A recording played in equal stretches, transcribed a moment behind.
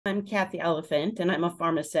I'm Cathy Oliphant, and I'm a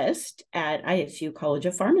pharmacist at ISU College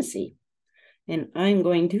of Pharmacy. And I'm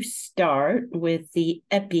going to start with the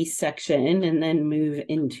epi section and then move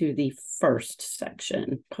into the first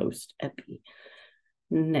section, post-epi.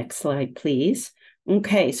 Next slide, please.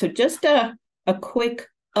 Okay, so just a quick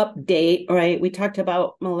update, right? We talked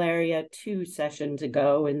about malaria 2 sessions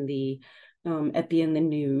ago in the epi in the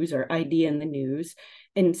news, or ID in the news.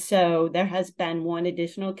 And so there has been one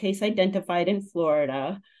additional case identified in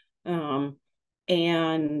Florida.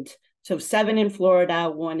 And so 7 in Florida,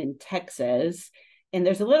 1 in Texas. And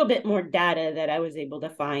there's a little bit more data that I was able to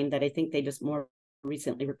find that I think they just more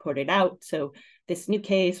recently reported out. So this new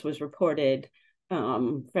case was reported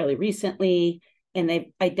fairly recently, and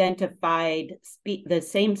they've identified the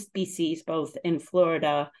same species both in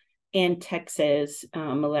Florida and Texas,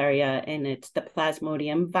 malaria, and it's the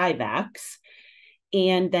Plasmodium vivax.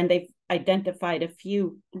 And then they've identified a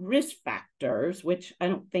few risk factors, which I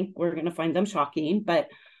don't think we're going to find them shocking, but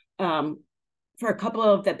for a couple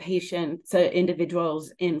of the patients,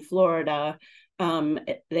 individuals in Florida,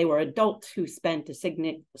 they were adults who spent a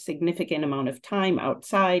significant amount of time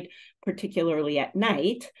outside, particularly at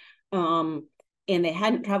night, and they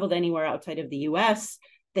hadn't traveled anywhere outside of the US.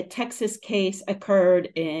 The Texas case occurred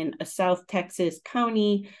in a South Texas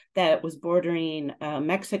county that was bordering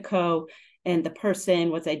Mexico, and the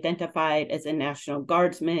person was identified as a National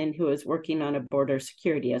Guardsman who was working on a border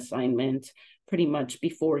security assignment pretty much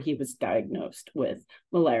before he was diagnosed with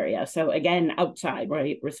malaria. So again, outside,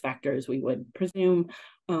 right, risk factors, we would presume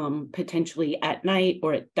potentially at night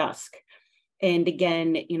or at dusk. And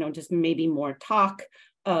again, just maybe more talk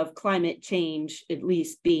of climate change at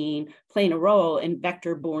least playing a role in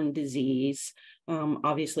vector-borne disease.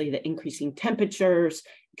 Obviously, the increasing temperatures,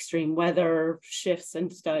 extreme weather shifts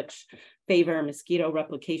and such favor mosquito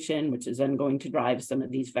replication, which is then going to drive some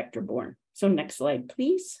of these vector-borne. So next slide,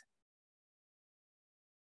 please.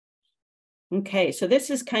 Okay, so this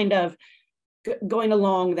is kind of going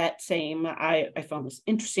along that same, I found this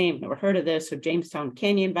interesting, I've never heard of this. So Jamestown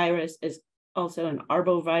Canyon virus is also an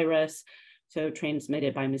arbovirus, so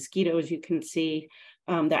transmitted by mosquitoes, you can see.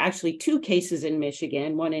 There are actually 2 cases in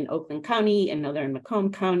Michigan, one in Oakland County, another in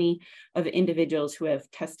Macomb County, of individuals who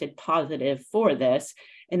have tested positive for this.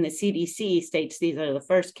 And the CDC states these are the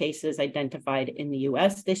first cases identified in the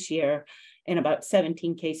US this year, and about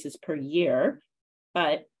 17 cases per year.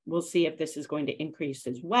 But we'll see if this is going to increase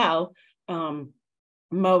as well.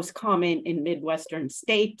 Most common in Midwestern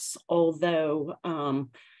states, although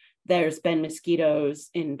there's been mosquitoes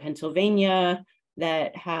in Pennsylvania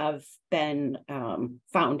that have been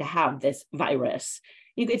found to have this virus.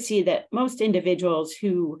 You could see that most individuals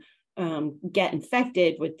who get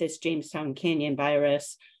infected with this Jamestown Canyon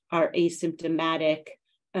virus are asymptomatic,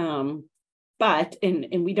 but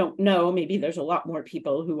we don't know, maybe there's a lot more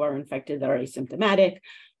people who are infected that are asymptomatic,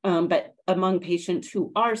 but among patients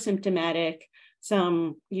who are symptomatic,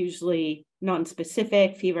 some usually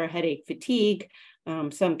non-specific, fever, headache, fatigue,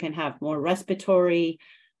 some can have more respiratory,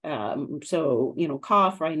 so,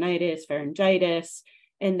 cough, rhinitis, pharyngitis,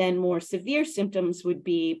 and then more severe symptoms would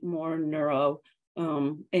be more neuro,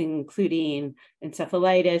 including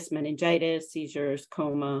encephalitis, meningitis, seizures,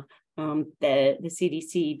 coma. The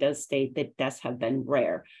CDC does state that deaths have been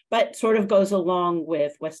rare, but sort of goes along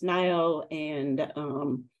with West Nile and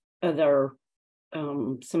other,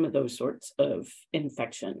 some of those sorts of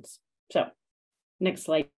infections. So next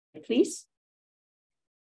slide, please.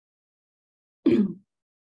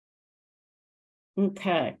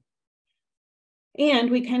 Okay.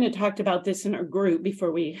 And we kind of talked about this in our group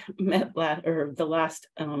before we met the last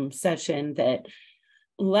session, that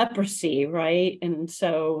leprosy, right? And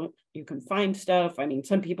so you can find stuff. I mean,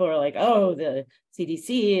 some people are like, oh, the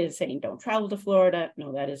CDC is saying don't travel to Florida.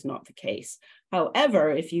 No, that is not the case.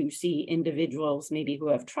 However, if you see individuals maybe who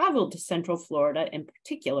have traveled to Central Florida in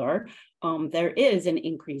particular, there is an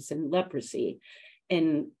increase in leprosy.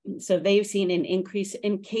 And so they've seen an increase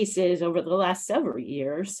in cases over the last several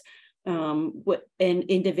years in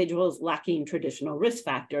individuals lacking traditional risk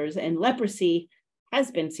factors. And leprosy has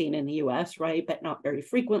been seen in the US, right, but not very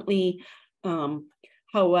frequently.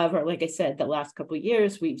 However, like I said, the last couple of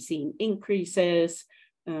years, we've seen increases.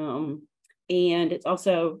 And it's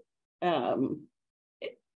also about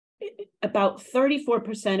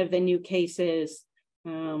 34% of the new cases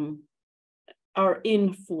are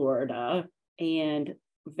in Florida, and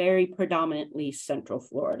very predominantly Central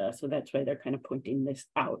Florida. So that's why they're kind of pointing this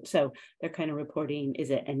out. So they're kind of reporting,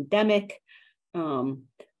 is it endemic?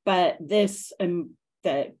 But this,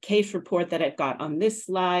 the case report that I've got on this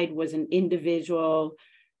slide was an individual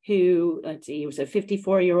who, let's see, he was a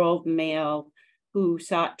 54-year-old male who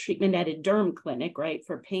sought treatment at a derm clinic, right,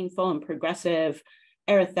 for painful and progressive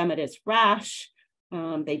erythematous rash.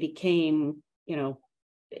 They became,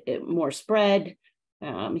 more spread.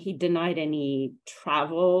 He denied any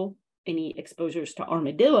travel, any exposures to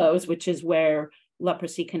armadillos, which is where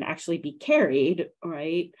leprosy can actually be carried,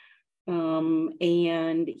 right?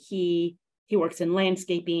 And he works in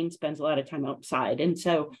landscaping, spends a lot of time outside. And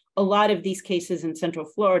so a lot of these cases in Central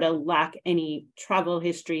Florida lack any travel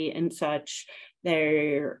history and such.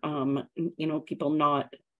 They're, people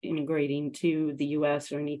not immigrating to the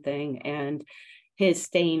US or anything. And his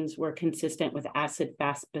stains were consistent with acid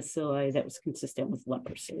fast bacilli that was consistent with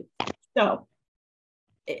leprosy. So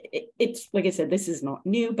it's, like I said, this is not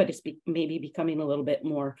new, but it's maybe becoming a little bit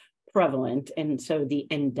more prevalent. And so the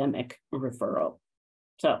endemic referral.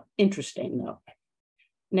 So interesting though.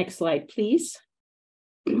 Next slide, please.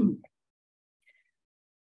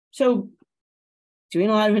 So doing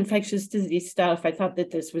a lot of infectious disease stuff, I thought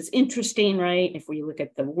that this was interesting, right? If we look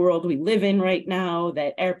at the world we live in right now,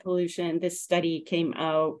 that air pollution, this study came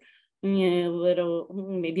out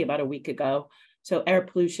maybe about a week ago. So air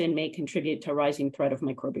pollution may contribute to a rising threat of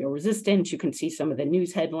microbial resistance. You can see some of the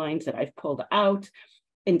news headlines that I've pulled out.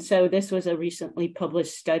 And so this was a recently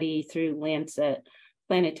published study through Lancet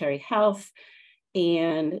Planetary Health,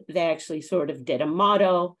 and they actually sort of did a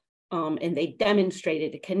model, and they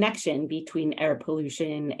demonstrated a connection between air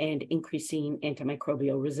pollution and increasing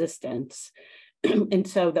antimicrobial resistance. And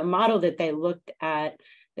so the model that they looked at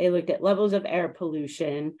levels of air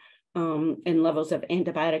pollution and levels of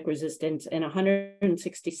antibiotic resistance in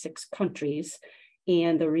 166 countries.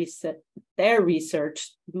 And their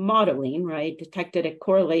research modeling, right, detected a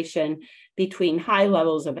correlation between high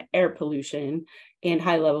levels of air pollution and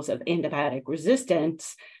high levels of antibiotic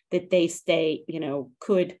resistance that they say,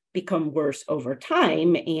 could become worse over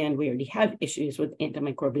time. And we already have issues with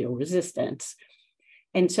antimicrobial resistance.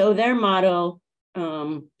 And so their model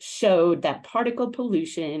showed that particle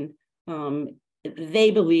pollution,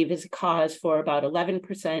 they believe, is a cause for about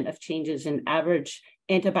 11% of changes in average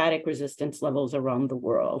antibiotic resistance levels around the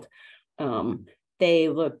world. They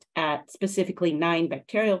looked at specifically 9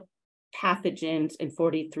 bacterial pathogens and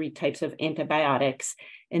 43 types of antibiotics.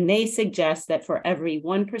 And they suggest that for every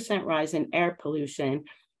 1% rise in air pollution,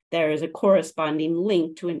 there is a corresponding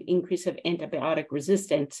link to an increase of antibiotic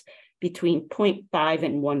resistance between 0.5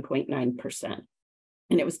 and 1.9%.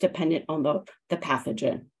 And it was dependent on the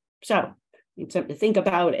pathogen. So it's something to think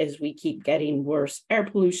about as we keep getting worse air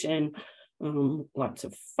pollution, lots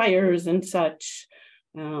of fires and such,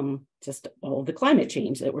 just all the climate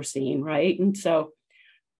change that we're seeing, right? And so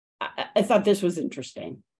I thought this was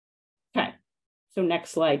interesting. Okay, so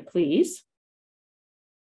next slide, please.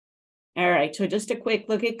 All right, so just a quick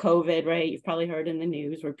look at COVID, right? You've probably heard in the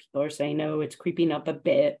news where people are saying, oh, it's creeping up a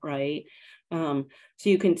bit, right? So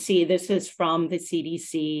you can see this is from the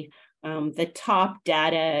CDC. The top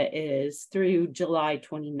data is through July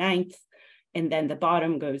 29th, and then the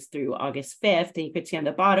bottom goes through August 5th. And you could see on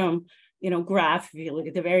the bottom, graph, if you look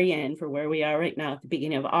at the very end for where we are right now at the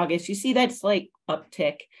beginning of August, you see that slight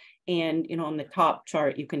uptick. And, on the top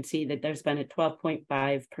chart, you can see that there's been a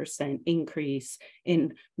 12.5% increase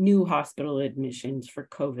in new hospital admissions for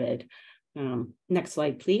COVID. Next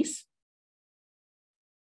slide, please.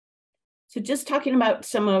 So just talking about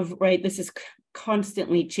some of, right, this is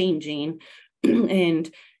constantly changing.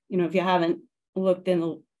 And, if you haven't looked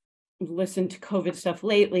and listened to COVID stuff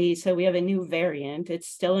lately, so we have a new variant. It's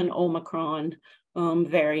still an Omicron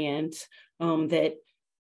variant that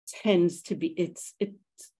tends to be, it's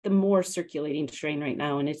the more circulating strain right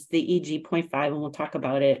now, and it's the EG.5, and we'll talk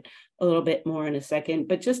about it a little bit more in a second.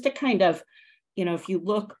 But just to kind of, if you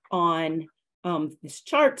look on this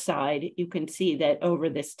chart side, you can see that over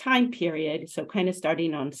this time period, so kind of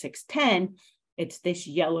starting on 6/10, it's this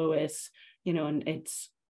yellowish, and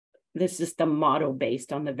this is the model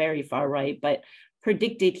based on the very far right, but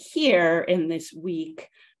predicted here in this week,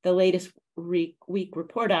 the latest week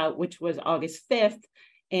report out, which was August 5th,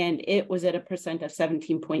 and it was at a percent of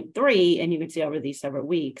 17.3, and you can see over these several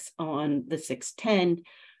weeks on the 6/10,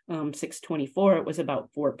 6/24, it was about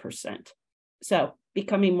 4%. So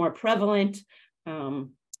becoming more prevalent,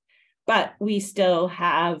 but we still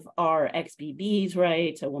have our XBBs,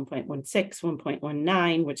 right? So 1.16,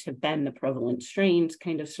 1.19, which have been the prevalent strains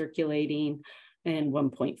kind of circulating, and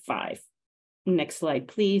 1.5. Next slide,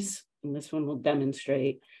 please. And this one will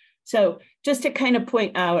demonstrate. So just to kind of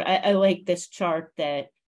point out, I like this chart that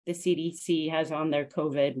the CDC has on their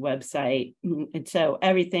COVID website. And so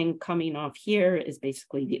everything coming off here is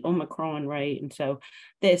basically the Omicron, right? And so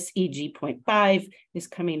this EG.5 is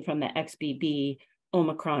coming from the XBB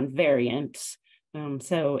Omicron variants.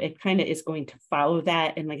 So it kind of is going to follow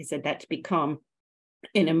that. And like I said, that's become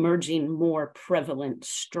an emerging, more prevalent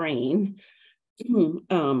strain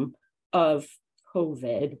of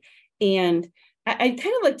COVID. And I kind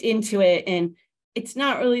of looked into it, and it's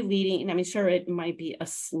not really leading, and I'm sure it might be a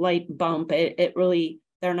slight bump. It really,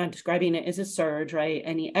 they're not describing it as a surge, right?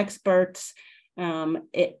 Any experts,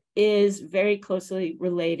 it is very closely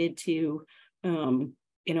related to,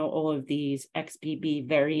 all of these XBB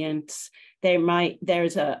variants.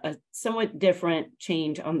 There's a somewhat different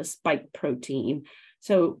change on the spike protein.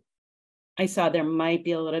 So I saw there might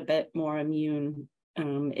be a little bit more immune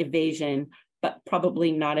evasion, but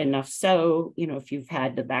probably not enough. So, if you've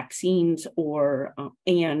had the vaccines or,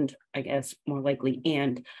 and I guess more likely,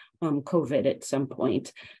 and COVID at some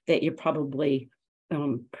point, that you're probably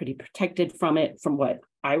pretty protected from it, from what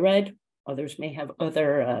I read. Others may have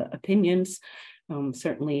other opinions.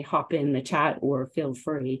 Certainly hop in the chat or feel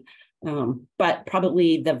free. But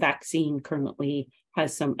probably the vaccine currently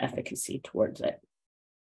has some efficacy towards it.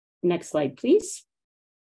 Next slide, please.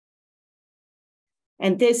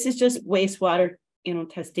 And this is just wastewater,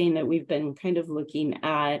 testing that we've been kind of looking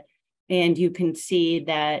at. And you can see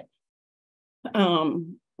that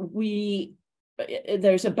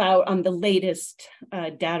there's about, on the latest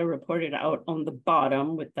data reported out on the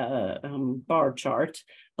bottom with the bar chart,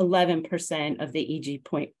 11% of the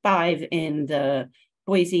EG.5 in the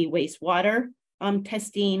Boise wastewater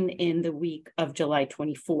testing in the week of July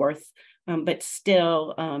 24th. But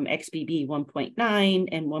still XBB 1.9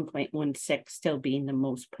 and 1.16 still being the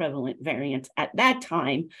most prevalent variants at that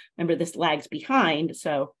time. Remember, this lags behind,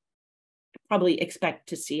 so probably expect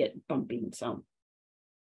to see it bumping some.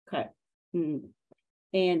 Okay.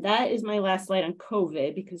 And that is my last slide on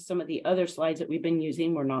COVID, because some of the other slides that we've been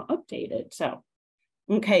using were not updated. So,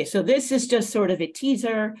 okay, so this is just sort of a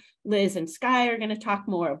teaser. Liz and Sky are going to talk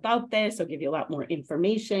more about this. I'll give you a lot more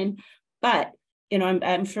information, but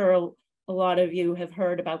I'm sure a lot of you have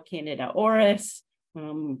heard about Candida auris.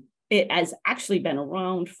 It has actually been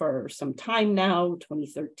around for some time now,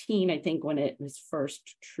 2013, I think, when it was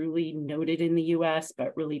first truly noted in the US,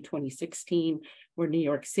 but really 2016, where New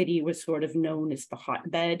York City was sort of known as the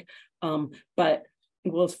hotbed. But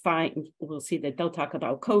we'll see that they'll talk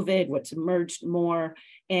about COVID, what's emerged more.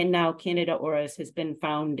 And now Candida auris has been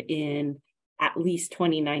found in at least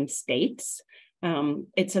 29 states.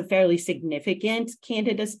 It's a fairly significant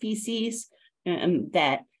Candida species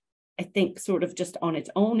that I think sort of just on its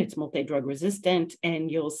own, it's multi-drug resistant. And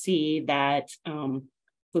you'll see that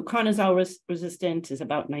fluconazole resistant is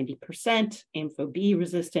about 90%, Ampho B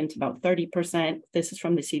resistant about 30%. This is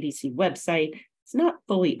from the CDC website. It's not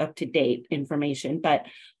fully up-to-date information, but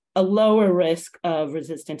a lower risk of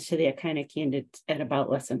resistance to the echinocandida at about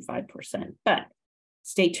less than 5%. But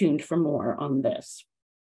stay tuned for more on this.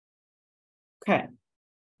 Okay,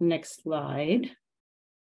 next slide.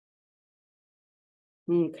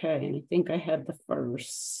 Okay, and I think I have the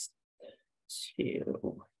first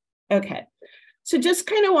two. Okay, so just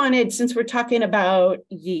kind of wanted, since we're talking about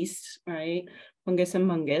yeast, right, fungus and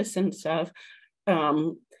mungus and stuff,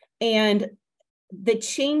 and the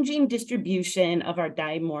changing distribution of our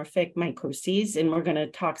dimorphic mycoses, and we're going to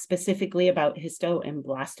talk specifically about histo and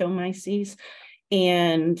blastomyces.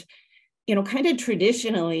 And kind of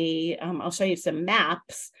traditionally, I'll show you some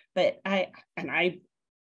maps, but I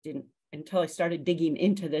didn't, until I started digging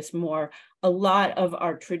into this more, a lot of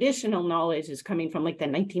our traditional knowledge is coming from like the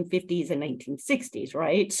 1950s and 1960s,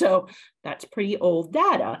 right? So that's pretty old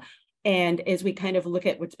data. And as we kind of look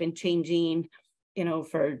at what's been changing,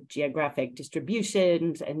 for geographic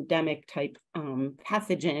distributions, endemic type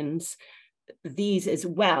pathogens, these as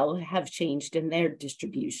well have changed in their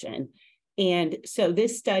distribution. And so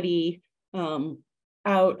this study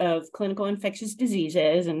out of Clinical Infectious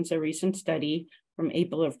Diseases, and it's a recent study from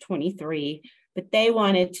April of 23, but they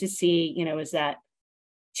wanted to see, is that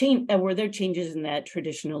were there changes in that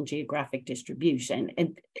traditional geographic distribution?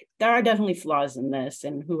 And there are definitely flaws in this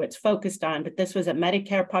and who it's focused on, but this was a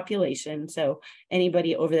Medicare population, so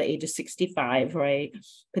anybody over the age of 65, right?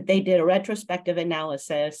 But they did a retrospective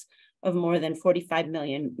analysis of more than 45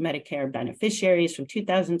 million Medicare beneficiaries from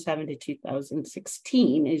 2007 to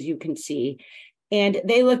 2016, as you can see. And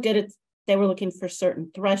they looked at it, they were looking for certain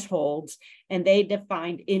thresholds, and they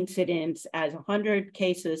defined incidence as 100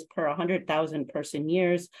 cases per 100,000 person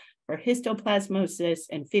years for histoplasmosis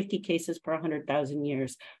and 50 cases per 100,000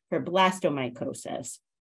 years for blastomycosis.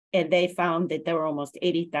 And they found that there were almost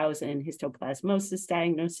 80,000 histoplasmosis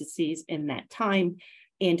diagnoses in that time,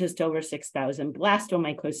 and just over 6,000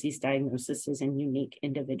 blastomycosis diagnoses in unique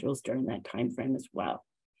individuals during that time frame as well.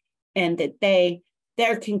 And that they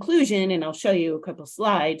their conclusion, and I'll show you a couple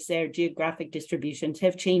slides, their geographic distributions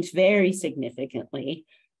have changed very significantly.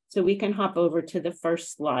 So we can hop over to the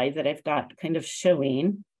first slide that I've got kind of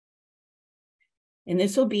showing. And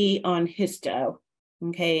this will be on histo,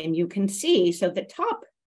 okay? And you can see, so the top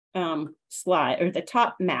slide, or the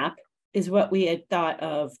top map, is what we had thought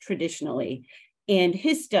of traditionally. And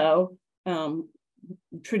histo,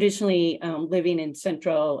 traditionally living in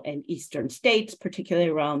central and eastern states, particularly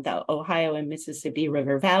around the Ohio and Mississippi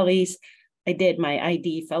River valleys. I did my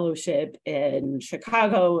ID fellowship in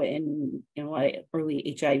Chicago in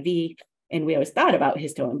early HIV, and we always thought about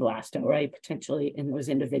histo and blasto, right? Potentially in those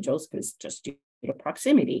individuals, because just due to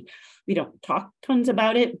proximity. We don't talk tons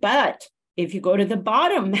about it, but if you go to the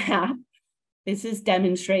bottom map, this is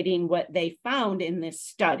demonstrating what they found in this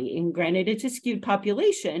study. And granted, it's a skewed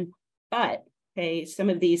population, but okay, some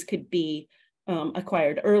of these could be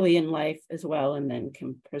acquired early in life as well, and then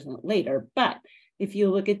can present later. But if you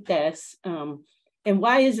look at this, and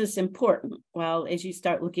why is this important? Well, as you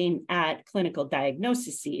start looking at clinical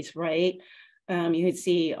diagnoses, right? You would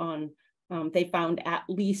see on, they found at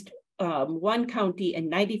least one county and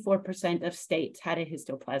 94% of states had a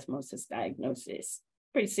histoplasmosis diagnosis.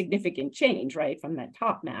 Pretty significant change, right, from that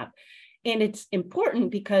top map. And it's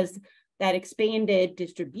important because that expanded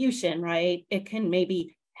distribution, right, it can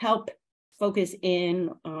maybe help focus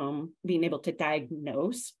in being able to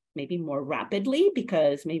diagnose maybe more rapidly,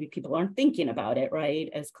 because maybe people aren't thinking about it, right,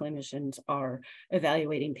 as clinicians are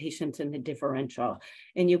evaluating patients in the differential.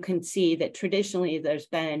 And you can see that traditionally there's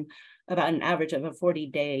been about an average of a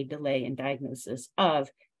 40-day delay in diagnosis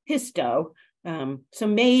of histo. So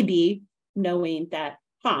maybe knowing that,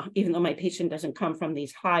 even though my patient doesn't come from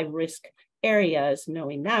these high risk areas,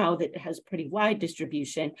 knowing now that it has pretty wide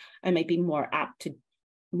distribution, I might be more apt to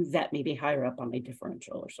move that maybe higher up on my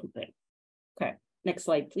differential or something. Okay, next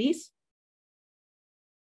slide, please.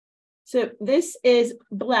 So this is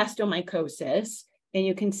blastomycosis. And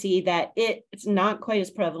you can see that it's not quite as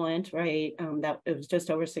prevalent, right? That it was just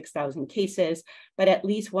over 6,000 cases, but at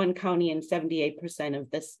least one county and 78% of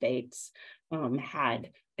the states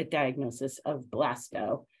had a diagnosis of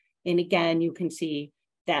blasto. And again, you can see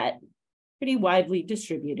that pretty widely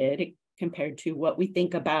distributed compared to what we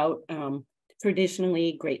think about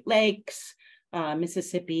traditionally Great Lakes,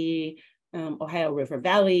 Mississippi, Ohio River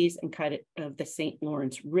valleys, and kind of the St.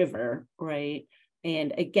 Lawrence River, right?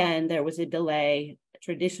 And again, there was a delay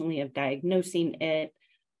traditionally of diagnosing it.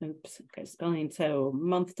 Oops, okay, spelling. So a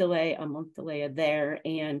month delay there.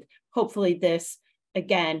 And hopefully this,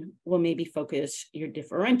 again, will maybe focus your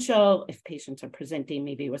differential. If patients are presenting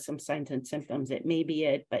maybe with some signs and symptoms, it may be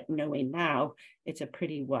it, but knowing now it's a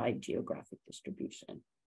pretty wide geographic distribution.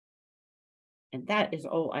 And that is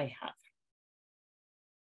all I have.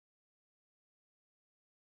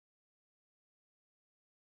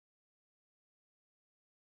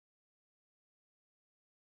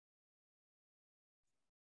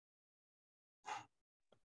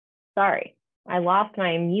 Sorry, I lost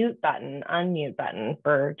my unmute button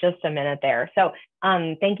for just a minute there. So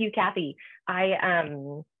thank you, Cathy.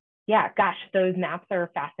 Yeah, gosh, those maps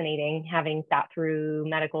are fascinating, having sat through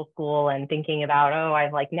medical school and thinking about, oh,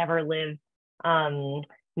 I've like never lived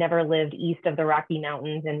east of the Rocky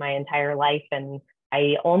Mountains in my entire life. And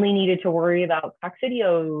I only needed to worry about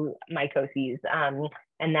coccidiomycoses.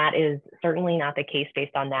 And that is certainly not the case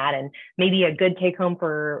based on that. And maybe a good take home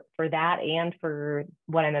for that and for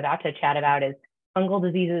what I'm about to chat about is fungal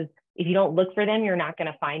diseases. If you don't look for them, you're not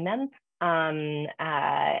going to find them.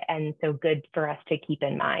 And so good for us to keep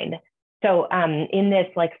in mind. So in this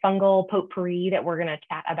like fungal potpourri that we're going to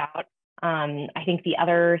chat about, I think the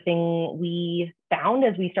other thing we found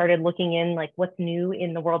as we started looking in like what's new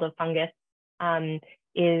in the world of fungus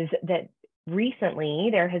is that recently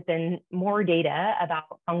there has been more data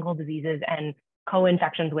about fungal diseases and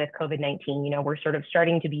co-infections with COVID-19. You know, we're sort of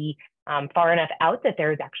starting to be far enough out that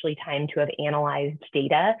there's actually time to have analyzed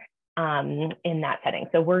data in that setting.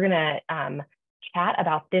 So we're gonna chat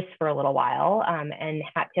about this for a little while, and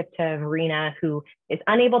hat tip to Verena, who is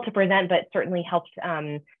unable to present, but certainly helped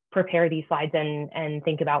prepare these slides and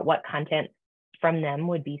think about what content from them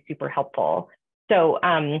would be super helpful. So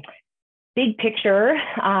big picture,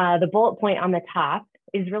 the bullet point on the top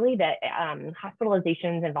is really that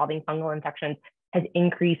hospitalizations involving fungal infections has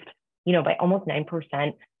increased, you know, by almost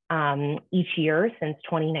 9% each year since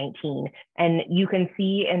 2019. And you can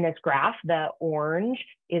see in this graph, the orange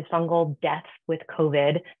is fungal deaths with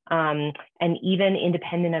COVID. And even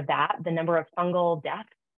independent of that, the number of fungal deaths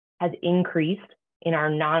has increased in our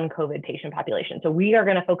non-COVID patient population. So we are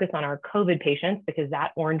going to focus on our COVID patients because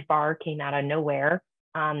that orange bar came out of nowhere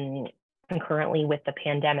concurrently with the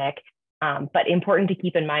pandemic. But important to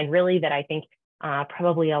keep in mind really that I think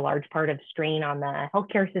probably a large part of strain on the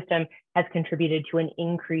healthcare system has contributed to an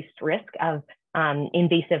increased risk of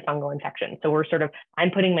invasive fungal infection. So we're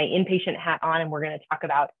I'm putting my inpatient hat on, and we're going to talk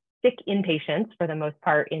about sick inpatients for the most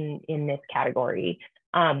part in this category.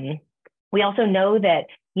 We also know that,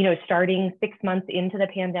 starting 6 months into the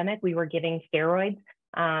pandemic, we were giving steroids.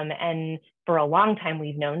 And for a long time,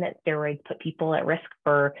 we've known that steroids put people at risk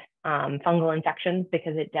for fungal infections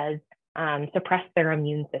because it does suppress their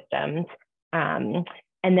immune systems.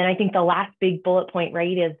 And then I think the last big bullet point,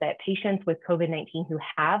 right, is that patients with COVID-19 who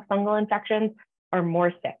have fungal infections are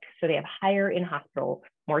more sick. So they have higher in-hospital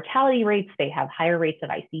mortality rates, they have higher rates of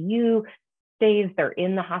ICU stays, they're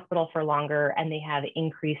in the hospital for longer, and they have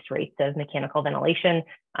increased rates of mechanical ventilation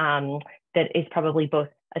that is probably both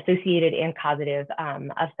associated and causative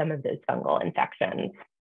of some of those fungal infections.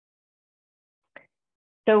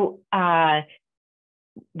 So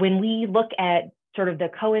when we look at sort of the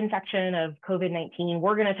co-infection of COVID-19,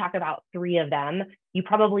 we're going to talk about 3 of them. You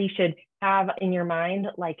probably should have in your mind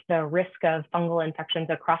like the risk of fungal infections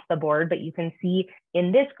across the board, but you can see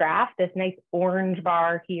in this graph, this nice orange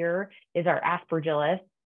bar here is our aspergillus.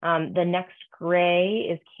 The next gray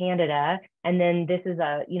is Candida, and then this is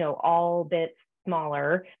all bit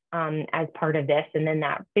smaller as part of this. And then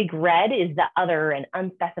that big red is the other and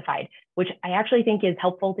unspecified, which I actually think is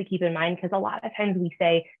helpful to keep in mind because a lot of times we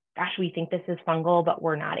say, gosh, we think this is fungal, but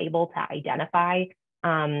we're not able to identify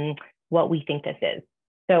what we think this is.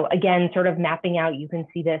 So again, sort of mapping out, you can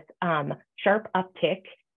see this sharp uptick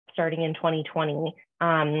starting in 2020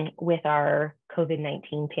 with our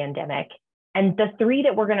COVID-19 pandemic. And the 3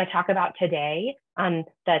 that we're going to talk about today,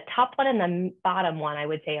 the top one and the bottom one, I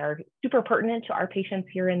would say, are super pertinent to our patients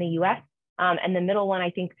here in the US. And the middle one, I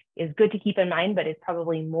think, is good to keep in mind, but is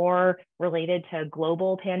probably more related to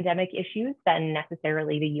global pandemic issues than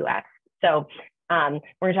necessarily the US. So we're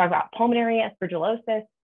going to talk about pulmonary aspergillosis.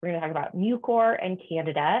 We're going to talk about mucor and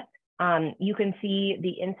Candida. You can see the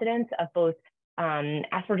incidence of both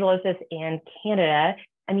aspergillosis and Candida,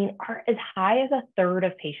 are as high as 1/3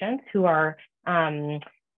 of patients who are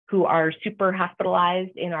super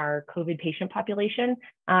hospitalized in our COVID patient population.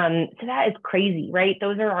 So that is crazy, right?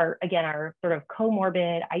 Those are our sort of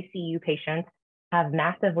comorbid ICU patients have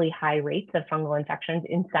massively high rates of fungal infections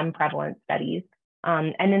in some prevalent studies.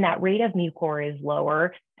 And then that rate of mucor is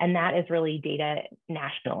lower, and that is really data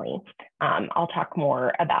nationally. I'll talk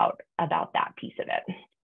more about that piece of it.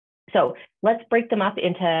 So let's break them up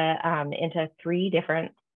into 3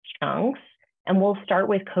 different chunks. And we'll start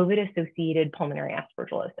with COVID-associated pulmonary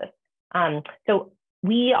aspergillosis. So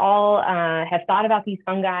we all have thought about these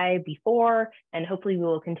fungi before, and hopefully we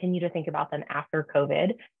will continue to think about them after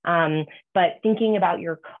COVID. But thinking about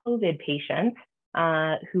your COVID patients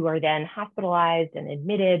who are then hospitalized and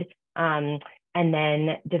admitted and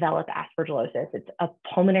then develop aspergillosis, it's a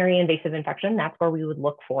pulmonary invasive infection. That's where we would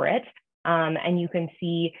look for it. And you can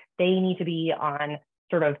see they need to be on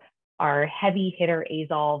sort of our heavy hitter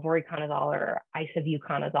azole, voriconazole, or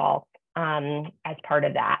isobuconazole as part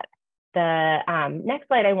of that. The next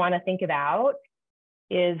slide I want to think about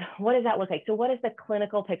is what does that look like? So what is the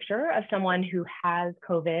clinical picture of someone who has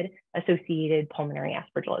COVID-associated pulmonary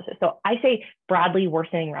aspergillosis? So I say broadly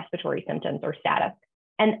worsening respiratory symptoms or status.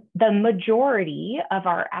 And the majority of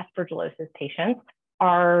our aspergillosis patients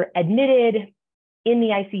are admitted in the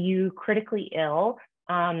ICU, critically ill,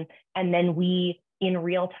 and then we, in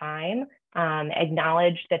real time,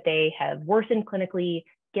 acknowledge that they have worsened clinically,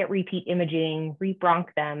 get repeat imaging,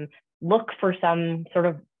 rebronch them, look for some sort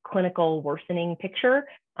of clinical worsening picture,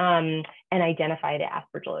 and identify the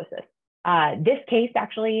aspergillosis. This case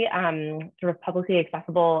actually sort of publicly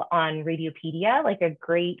accessible on Radiopedia, like a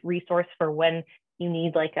great resource for when you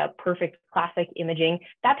need like a perfect classic imaging.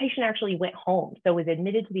 That patient actually went home, so was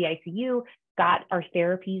admitted to the ICU, got our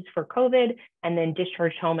therapies for COVID, and then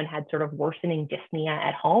discharged home and had sort of worsening dyspnea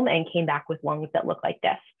at home and came back with lungs that look like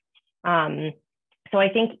this. So I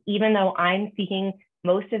think even though I'm seeing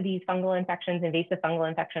most of these fungal infections, invasive fungal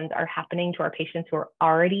infections, are happening to our patients who are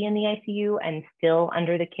already in the ICU and still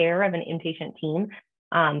under the care of an inpatient team.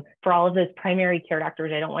 For all of those primary care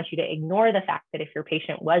doctors, I don't want you to ignore the fact that if your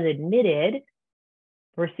patient was admitted,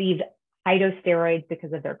 received high-dose steroids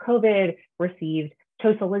because of their COVID, received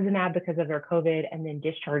tocilizumab because of their COVID, and then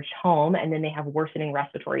discharged home, and then they have worsening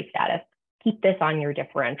respiratory status, keep this on your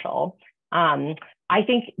differential. I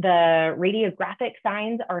think the radiographic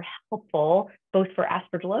signs are helpful both for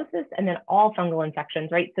aspergillosis and then all fungal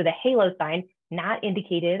infections, right? So the halo sign, not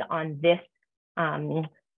indicated on this,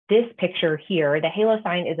 this picture here, the halo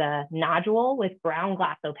sign is a nodule with brown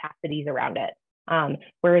glass opacities around it.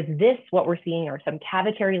 Whereas this, what we're seeing are some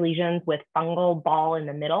cavitary lesions with fungal ball in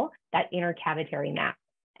the middle, that intercavitary mass.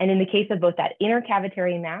 And in the case of both that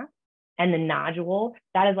intercavitary mass and the nodule,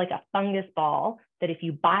 that is like a fungus ball that if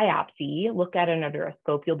you biopsy, look at it under a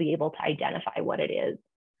scope, you'll be able to identify what it is.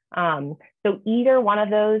 So either one of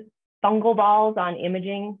those fungal balls on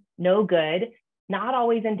imaging, no good, not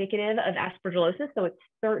always indicative of aspergillosis, so it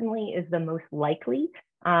certainly is the most likely,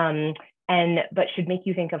 but should make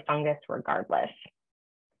you think of fungus regardless.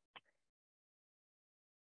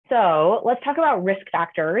 So let's talk about risk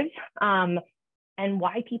factors and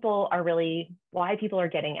why people are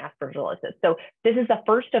getting aspergillosis. So this is the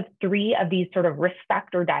first of 3 of these sort of risk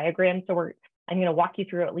factor diagrams. So I'm going to walk you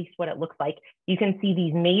through at least what it looks like. You can see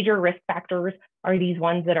these major risk factors are these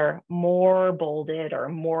ones that are more bolded or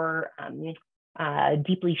more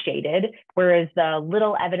deeply shaded, whereas the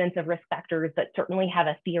little evidence of risk factors that certainly have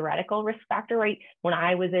a theoretical risk factor, right? When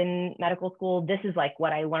I was in medical school, this is like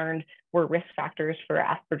what I learned were risk factors for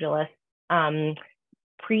aspergillus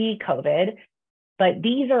pre-COVID. But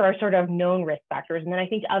these are our sort of known risk factors. And then I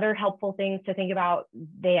think other helpful things to think about,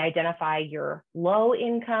 they identify your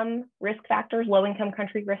low-income risk factors, low-income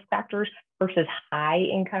country risk factors versus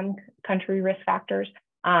high-income country risk factors.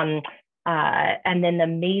 And then the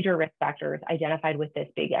major risk factors identified with this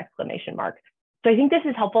big exclamation mark. So I think this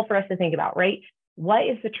is helpful for us to think about, right? What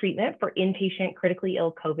is the treatment for inpatient critically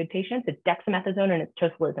ill COVID patients? It's dexamethasone and it's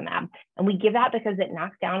tocilizumab. And we give that because it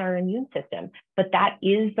knocks down our immune system, but that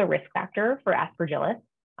is the risk factor for aspergillus.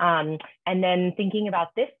 And then thinking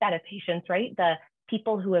about this set of patients, right? The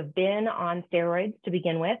people who have been on steroids to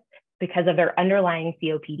begin with because of their underlying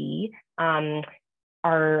COPD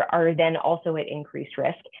are then also at increased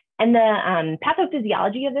risk. And the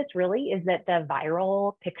pathophysiology of this really is that the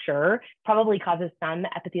viral picture probably causes some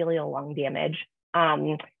epithelial lung damage.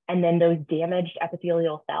 And then those damaged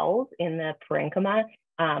epithelial cells in the parenchyma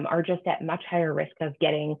are just at much higher risk of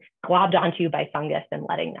getting globbed onto by fungus and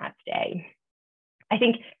letting that stay. I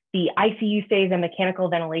think the ICU stays and mechanical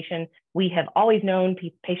ventilation, we have always known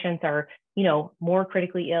patients are, more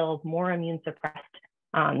critically ill, more immune suppressed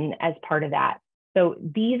as part of that. So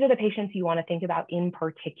these are the patients you want to think about in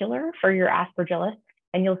particular for your aspergillus.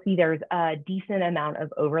 And you'll see there's a decent amount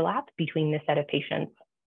of overlap between this set of patients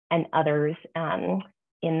and others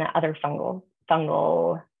in the other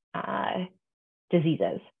fungal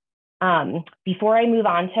diseases. Before I move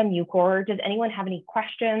on to Mucor, does anyone have any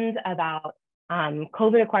questions about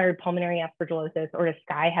COVID-acquired pulmonary aspergillosis, or does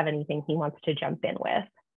Sky have anything he wants to jump in with?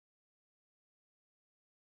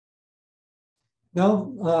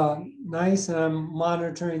 No, nice. I'm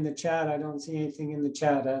monitoring the chat. I don't see anything in the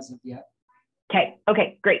chat as of yet.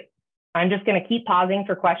 Okay, great. I'm just going to keep pausing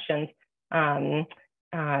for questions to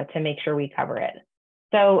make sure we cover it.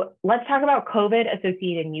 So let's talk about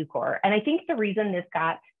COVID-associated Mucor. And I think the reason this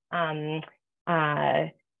got some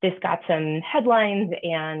headlines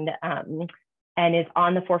and is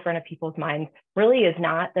on the forefront of people's minds really is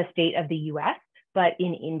not the state of the US, but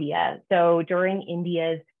in India. So during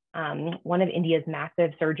one of India's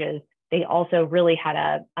massive surges, they also really had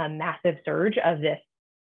a massive surge of this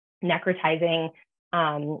necrotizing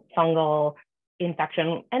fungal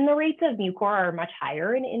infection. And the rates of Mucor are much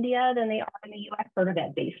higher in India than they are in the US, sort of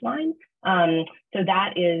at baseline. So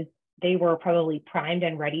that is, they were probably primed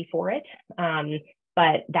and ready for it.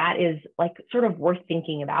 But that is like sort of worth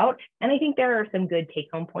thinking about. And I think there are some good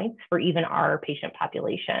take-home points for even our patient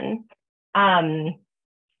population.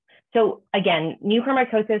 So again,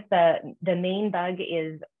 mucormycosis, the main bug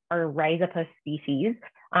is our Rhizopus species.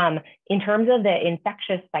 In terms of the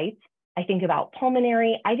infectious sites, I think about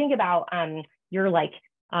pulmonary, I think about your like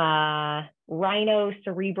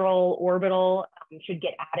rhinocerebral orbital should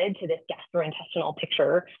get added to this gastrointestinal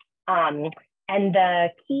picture. And the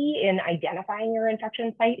key in identifying your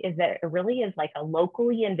infection site is that it really is like a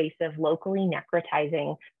locally invasive, locally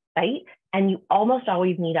necrotizing site. And you almost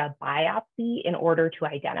always need a biopsy in order to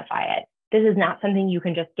identify it. This is not something you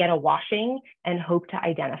can just get a washing and hope to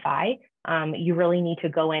identify. You really need to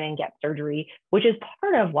go in and get surgery, which is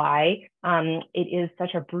part of why it is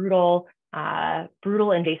such a brutal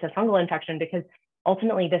invasive fungal infection, because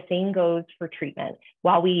ultimately the same goes for treatment.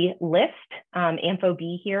 While we list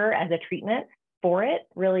Ampho-B here as a treatment for it,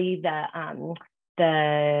 really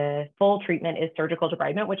the full treatment is surgical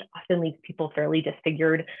debridement, which often leaves people fairly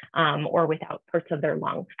disfigured or without parts of their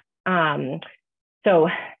lung. So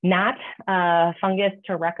not fungus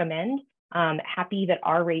to recommend. Happy that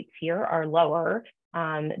our rates here are lower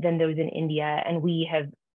than those in India. And we have,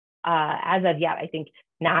 as of yet, I think,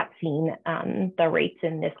 not seen the rates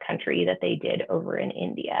in this country that they did over in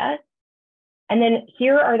India. And then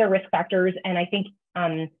here are the risk factors. And I think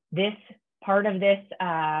this part of this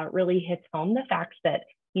really hits home the fact that,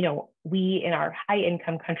 you know, we in our high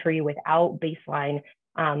income country without baseline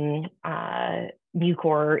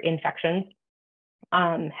mucor infections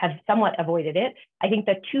have somewhat avoided it. I think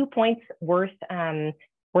the 2 points worth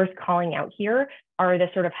calling out here are the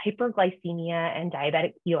sort of hyperglycemia and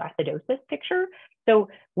diabetic ketoacidosis picture. So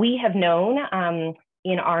we have known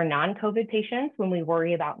in our non-COVID patients, when we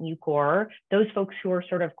worry about mucor, those folks who are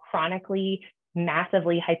sort of chronically,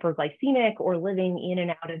 massively hyperglycemic or living in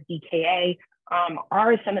and out of DKA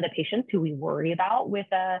are some of the patients who we worry about with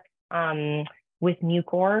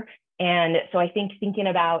mucor. And so I think thinking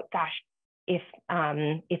about, gosh, if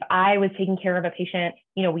I was taking care of a patient,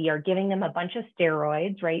 you know, we are giving them a bunch of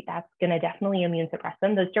steroids, right? That's going to definitely immune suppress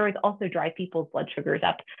them. Those steroids also drive people's blood sugars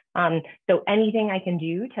up. So anything I can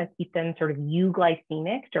do to keep them sort of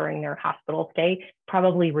euglycemic during their hospital stay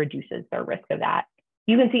probably reduces their risk of that.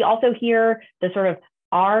 You can see also here the sort of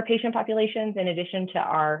our patient populations in addition to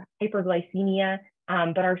our hyperglycemia,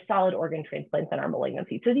 but our solid organ transplants and our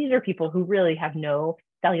malignancy. So these are people who really have no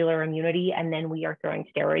cellular immunity, and then we are throwing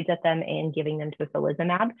steroids at them and giving them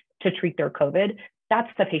tocilizumab to treat their COVID.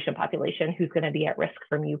 That's the patient population who's going to be at risk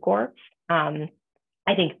for mucor. I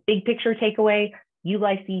think big picture takeaway,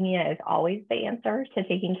 euglycemia is always the answer to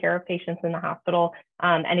taking care of patients in the hospital.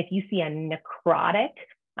 And if you see a necrotic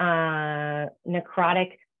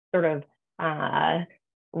sort of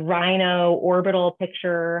rhino orbital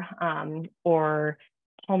picture or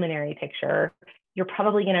pulmonary picture, you're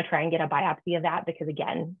probably going to try and get a biopsy of that because,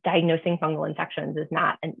 again, diagnosing fungal infections is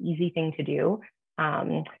not an easy thing to do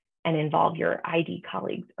and involve your ID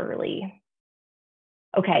colleagues early.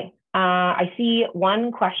 Okay, I see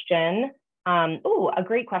one question. Oh, a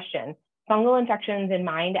great question. Fungal infections in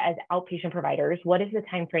mind as outpatient providers, what is the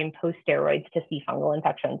time frame post-steroids to see fungal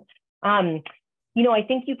infections? You know, I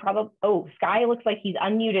think you probably, oh, Sky looks like he's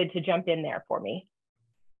unmuted to jump in there for me.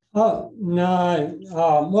 Oh, no.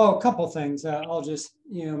 Well, a couple things I'll just,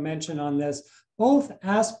 mention on this. Both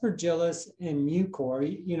Aspergillus and mucor,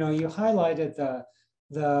 you highlighted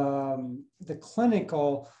the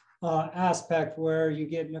clinical aspect where you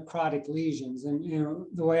get necrotic lesions. And,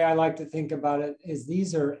 the way I like to think about it is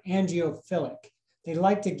these are angiophilic. They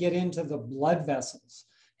like to get into the blood vessels.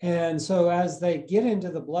 And so as they get into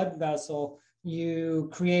the blood vessel, you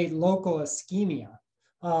create local ischemia.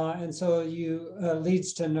 And so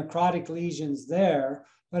leads to necrotic lesions there,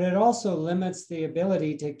 but it also limits the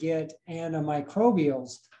ability to get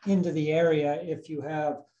antimicrobials into the area if you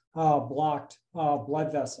have blocked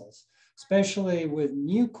blood vessels. Especially with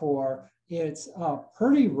mucor, it's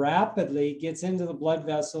pretty rapidly gets into the blood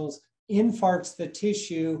vessels, infarcts the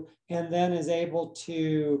tissue, and then is able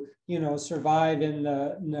to, survive in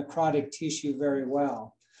the necrotic tissue very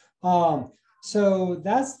well. So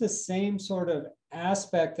that's the same sort of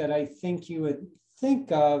aspect that I think you would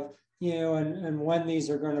think of, and when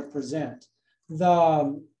these are going to present.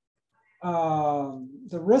 The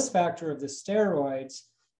risk factor of the steroids,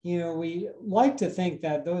 we like to think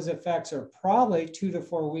that those effects are probably 2 to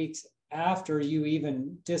 4 weeks after you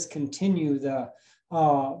even discontinue the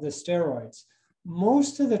steroids.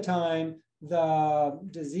 Most of the time, the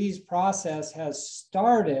disease process has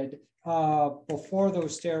started before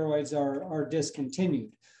those steroids are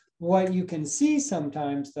discontinued. What you can see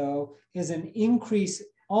sometimes, though, is an increase,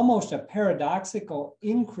 almost a paradoxical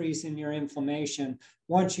increase in your inflammation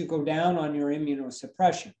once you go down on your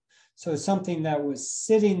immunosuppression. So something that was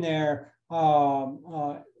sitting there,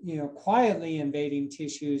 quietly invading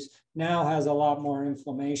tissues now has a lot more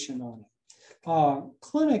inflammation on it.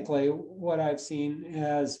 Clinically, what I've seen,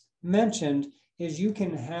 as mentioned, is you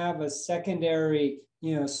can have a secondary,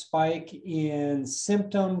 spike in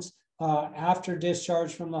symptoms after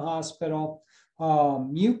discharge from the hospital.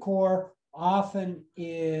 Mucor often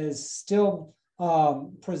is still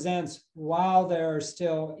presents while they're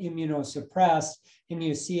still immunosuppressed, and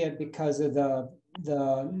you see it because of the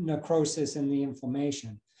necrosis and the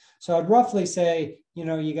inflammation. So I'd roughly say,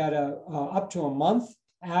 you got up to a month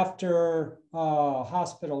after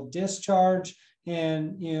hospital discharge,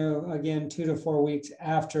 and again 2 to 4 weeks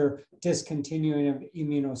after discontinuing of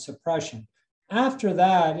immunosuppression. After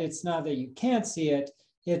that, it's not that you can't see it,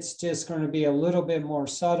 it's just going to be a little bit more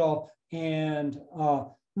subtle. And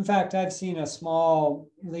in fact, I've seen a small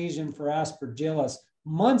lesion for Aspergillus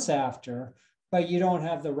months after, but you don't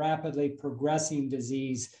have the rapidly progressing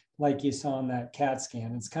disease like you saw in that CAT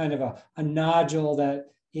scan. It's kind of a nodule that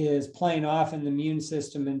is playing off in the immune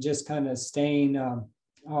system and just kind of staying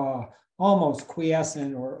almost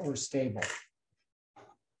quiescent or stable.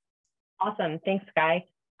 Awesome, thanks, Sky.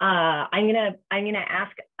 I'm gonna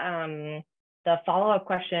ask The follow-up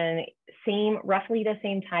question, roughly the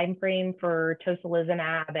same time frame for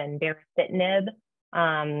tocilizumab and baricitinib,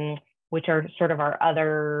 which are sort of our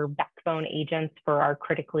other backbone agents for our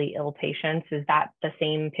critically ill patients. Is that the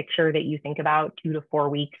same picture that you think about, 2 to 4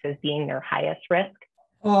 weeks as being their highest risk?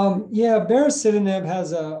 Yeah, baricitinib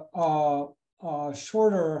has a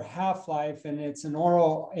shorter half-life, and it's an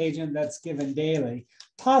oral agent that's given daily.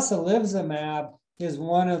 Tocilizumab is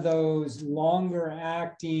one of those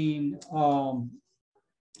longer-acting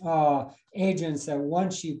agents that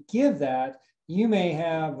once you give that, you may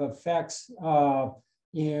have effects for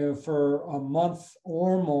a month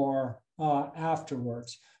or more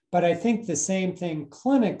afterwards. But I think the same thing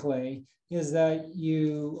clinically is that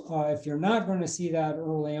if you're not going to see that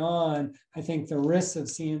early on, I think the risks of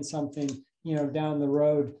seeing something down the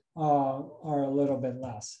road are a little bit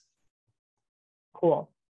less. Cool,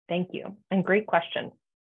 thank you, and great question.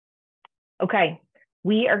 Okay,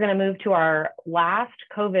 we are going to move to our last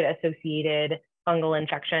COVID-associated fungal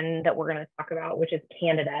infection that we're going to talk about, which is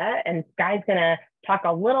Candida. And Skye's going to talk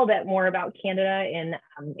a little bit more about Candida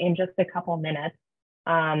in just a couple minutes.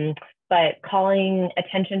 But calling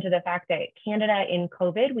attention to the fact that Candida in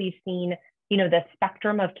COVID, we've seen, the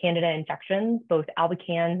spectrum of Candida infections, both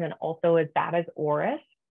albicans and also as bad as oris.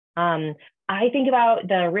 I think about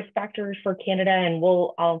the risk factors for Candida, and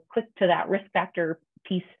I'll click to that risk factor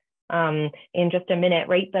piece in just a minute,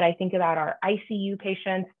 right? But I think about our ICU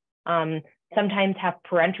patients, sometimes have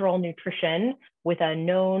parenteral nutrition with a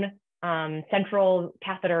known central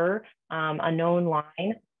catheter, a known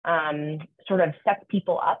line, sort of sets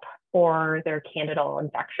people up for their candidal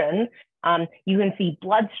infection. You can see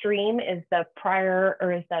bloodstream is the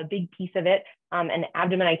big piece of it, and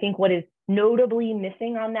abdomen. I think what is notably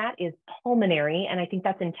missing on that is pulmonary, and I think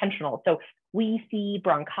that's intentional. So we see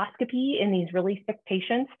bronchoscopy in these really sick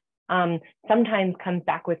patients, sometimes comes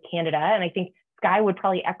back with Candida, and I think Skye would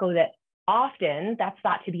probably echo that often that's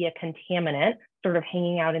thought to be a contaminant sort of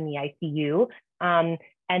hanging out in the ICU.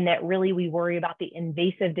 And that really we worry about the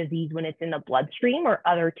invasive disease when it's in the bloodstream or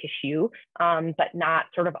other tissue, but not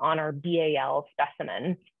sort of on our BAL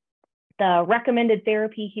specimen. The recommended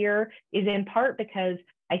therapy here is in part because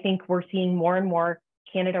I think we're seeing more and more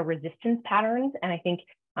Candida resistance patterns. And I think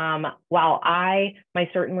while my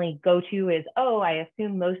certainly go-to is, I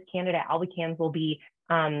assume most Candida albicans will be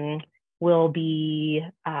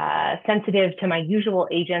sensitive to my usual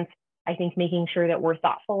agents, I think making sure that we're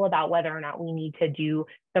thoughtful about whether or not we need to do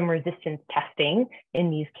some resistance testing in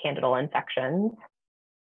these candidal infections.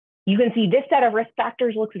 You can see this set of risk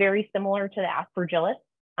factors looks very similar to the Aspergillus,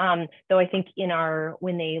 though I think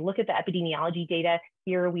when they look at the epidemiology data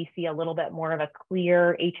here, we see a little bit more of a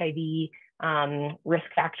clear HIV risk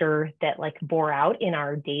factor that bore out in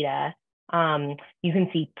our data. You can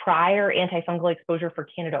see prior antifungal exposure for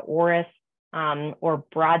Candida auris, or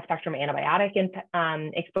broad spectrum antibiotic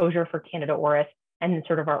exposure for Candida auris, and then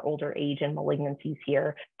sort of our older age and malignancies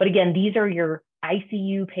here. But again, these are your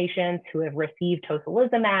ICU patients who have received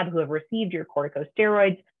tocilizumab, who have received your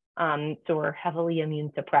corticosteroids, so are heavily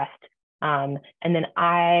immune suppressed. And then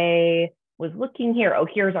I was looking here,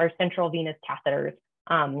 here's our central venous catheters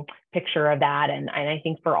picture of that. And I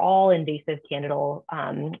think for all invasive candidal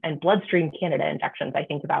and bloodstream Candida infections, I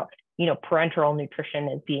think about parenteral nutrition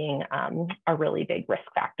as being a really big risk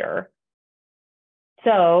factor.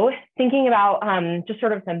 So thinking about just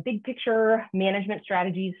sort of some big picture management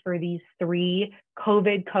strategies for these 3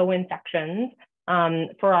 COVID co-infections.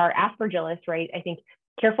 For our Aspergillus, right, I think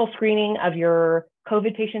careful screening of your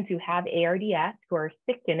COVID patients who have ARDS, who are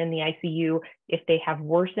sick and in the ICU, if they have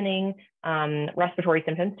worsening respiratory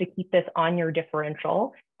symptoms, to keep this on your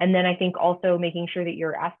differential. And then I think also making sure that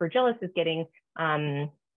your Aspergillus is getting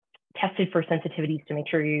tested for sensitivities to make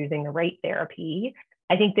sure you're using the right therapy.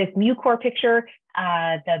 I think this Mucor picture,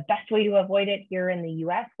 the best way to avoid it here in the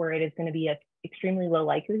US, where it is going to be an extremely low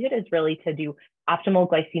likelihood, is really to do optimal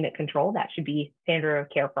glycemic control. That should be standard of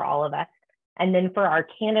care for all of us. And then for our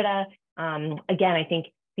Candida, again, I think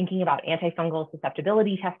thinking about antifungal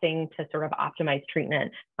susceptibility testing to sort of optimize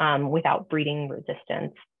treatment without breeding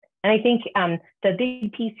resistance. And I think the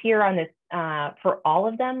big piece here on this for all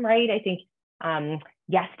of them, right? I think,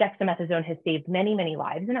 yes, dexamethasone has saved many, many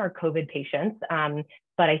lives in our COVID patients.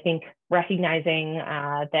 But I think recognizing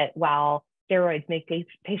that while steroids make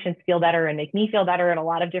patients feel better and make me feel better in a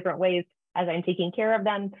lot of different ways as I'm taking care of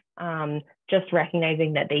them, just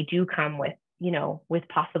recognizing that they do come with, with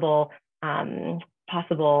possible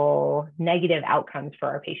negative outcomes for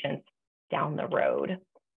our patients down the road.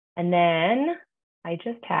 And then I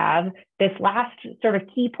just have this last sort of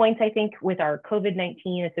key points, I think, with our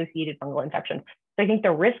COVID-19 associated fungal infections. So I think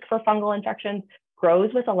the risk for fungal infections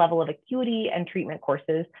grows with a level of acuity and treatment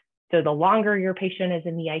courses. So the longer your patient is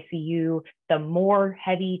in the ICU, the more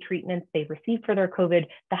heavy treatments they've received for their COVID,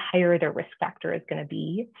 the higher their risk factor is going to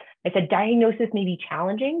be. I said diagnosis may be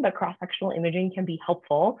challenging, but cross-sectional imaging can be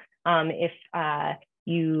helpful. If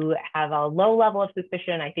you have a low level of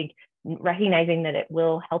suspicion, I think recognizing that it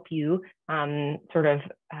will help you sort of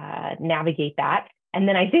navigate that. And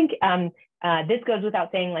then I think this goes without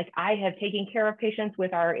saying, like, I have taken care of patients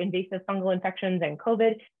with our invasive fungal infections and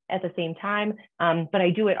COVID at the same time, but I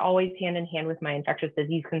do it always hand in hand with my infectious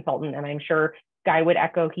disease consultant. And I'm sure Guy would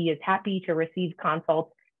echo, he is happy to receive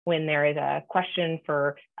consults when there is a question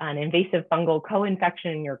for an invasive fungal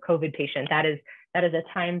co-infection in your COVID patient. That is a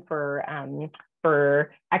time for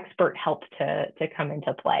expert help to come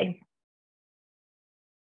into play.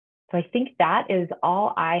 So I think that is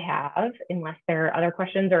all I have, unless there are other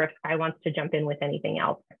questions or if Sky wants to jump in with anything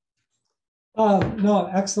else. No,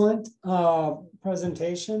 excellent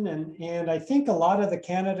presentation. And I think a lot of the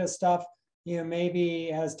Canada stuff,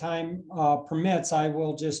 maybe as time permits, I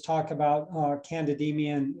will just talk about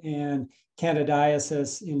candidemia and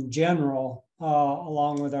candidiasis in general,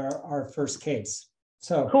 along with our first case.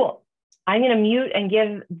 So cool. I'm going to mute and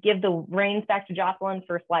give the reins back to Jocelyn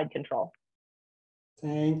for slide control.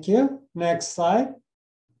 Thank you. Next slide.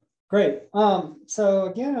 Great. So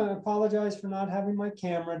again, I apologize for not having my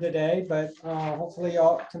camera today, but hopefully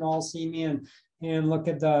y'all can all see me and look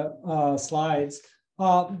at the slides.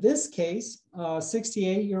 This case,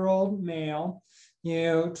 68-year-old male,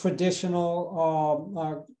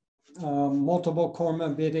 traditional multiple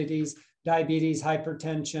comorbidities, diabetes,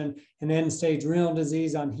 hypertension, and end-stage renal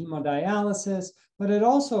disease on hemodialysis, but it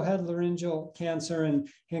also had laryngeal cancer and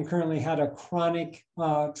currently had a chronic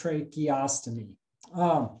tracheostomy.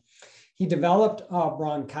 He developed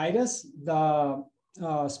bronchitis. The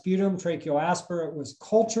sputum tracheoaspirate was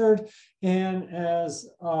cultured, and as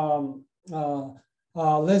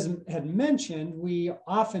Liz had mentioned, we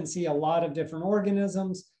often see a lot of different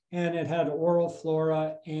organisms, and it had oral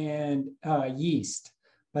flora and yeast.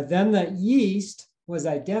 But then the yeast was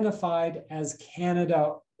identified as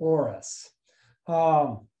Candida auris.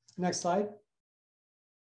 Next slide.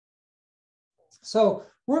 So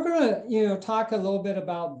we're going to, talk a little bit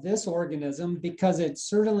about this organism because it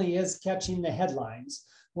certainly is catching the headlines.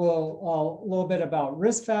 Well, a little bit about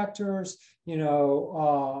risk factors,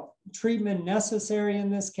 treatment necessary in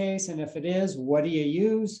this case, and if it is, what do you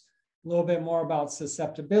use? A little bit more about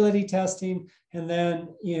susceptibility testing, and then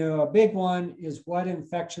a big one is what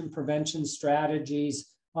infection prevention strategies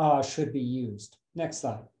should be used. Next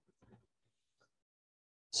slide.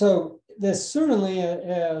 So this certainly,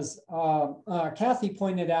 as Cathy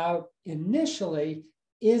pointed out initially,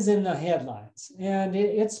 is in the headlines, and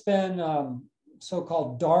it's been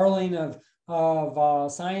so-called darling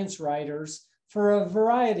of science writers for a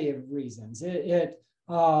variety of reasons. It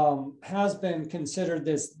has been considered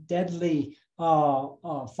this deadly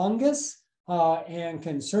fungus and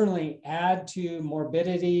can certainly add to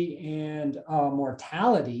morbidity and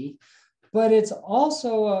mortality. But it's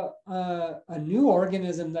also a new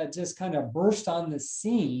organism that just kind of burst on the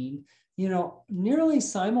scene, nearly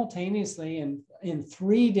simultaneously in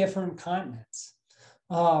 3 different continents.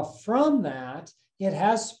 From that, it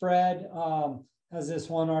has spread, as this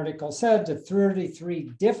one article said, to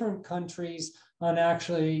 33 different countries on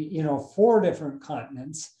actually, 4 different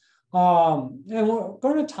continents. And we're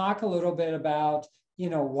going to talk a little bit about,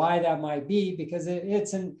 why that might be, because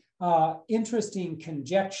it's an interesting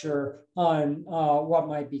conjecture on what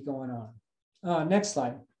might be going on. Next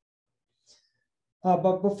slide.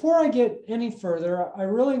 But before I get any further, I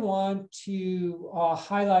really want to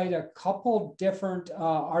highlight a couple different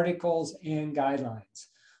articles and guidelines.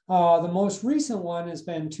 The most recent one has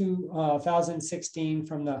been 2016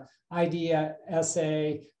 from the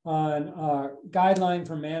IDSA on guideline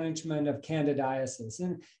for management of candidiasis.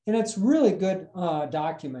 And it's really good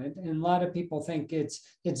document. And a lot of people think it's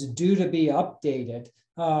due to be updated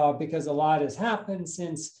because a lot has happened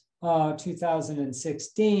since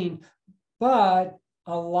 2016. But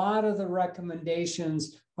a lot of the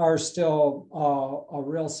recommendations are still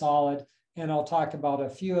real solid. And I'll talk about a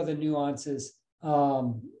few of the nuances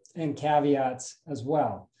and caveats as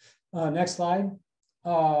well. Next slide.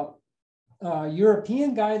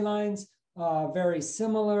 European guidelines, very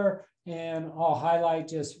similar, and I'll highlight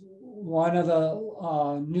just one of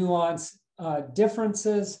the nuance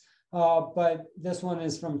differences, but this one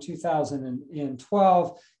is from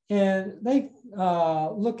 2012, and they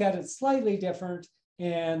look at it slightly different,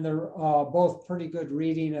 and they're both pretty good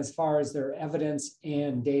reading as far as their evidence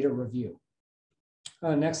and data review.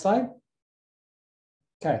 Next slide.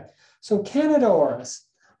 Okay, so Candida auris.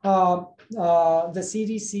 The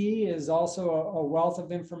CDC is also a wealth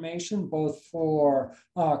of information, both for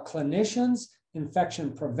clinicians,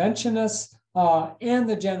 infection preventionists, and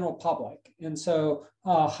the general public. And so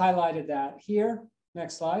highlighted that here.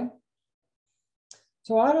 Next slide.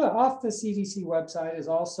 So off the CDC website is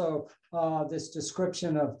also this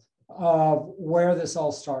description of where this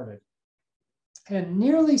all started. And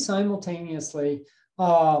nearly simultaneously,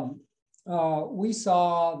 we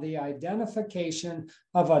saw the identification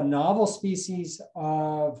of a novel species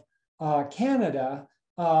of Canada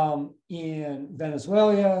in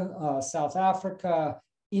Venezuela, South Africa,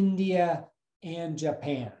 India, and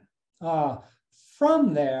Japan.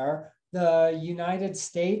 From there, the United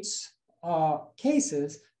States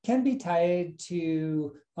cases can be tied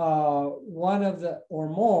to one of the or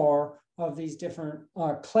more of these different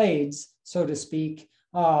clades, so to speak,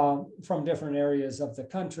 from different areas of the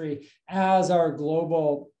country, as our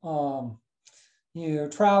global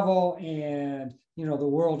travel and the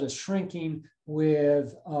world is shrinking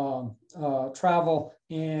with travel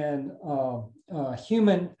and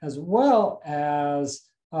human as well as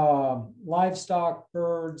livestock,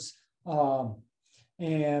 birds,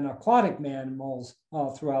 and aquatic mammals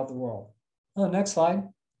throughout the world. Next slide.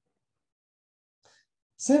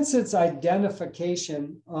 Since its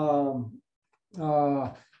identification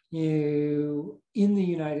in the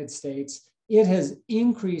United States, it has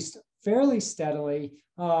increased fairly steadily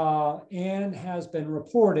and has been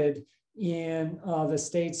reported in the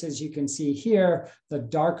states, as you can see here. The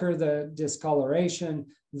darker the discoloration,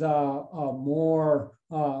 the more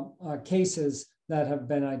cases that have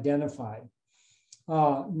been identified.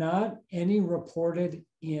 Not any reported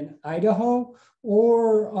in Idaho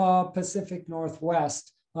or Pacific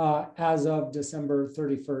Northwest as of December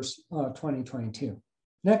 31st, 2022.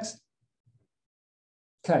 Next.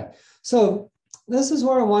 Okay, so this is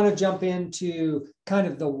where I want to jump into kind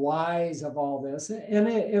of the whys of all this. And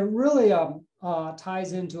it really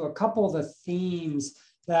ties into a couple of the themes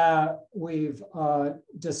that we've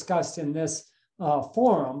discussed in this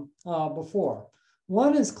forum before.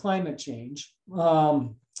 One is climate change.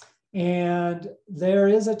 And there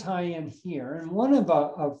is a tie-in here. And one of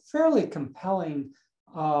a fairly compelling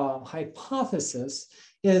hypothesis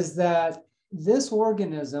is that this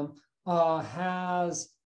organism has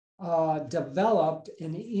developed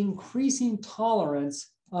an increasing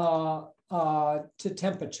tolerance to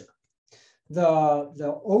temperature.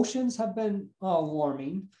 The oceans have been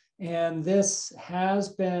warming, and this has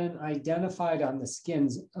been identified on the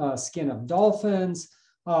skin of dolphins.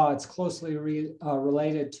 It's closely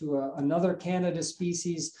related to another Canada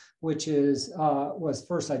species, which was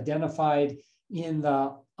first identified in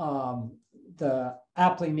the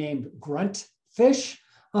aptly named grunt fish.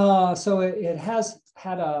 So it has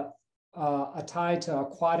had a tie to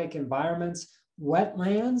aquatic environments,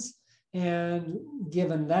 wetlands, and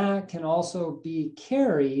given that can also be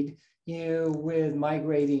carried with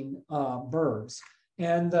migrating birds.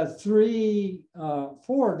 And the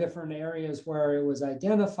four different areas where it was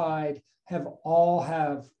identified all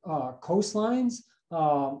have coastlines,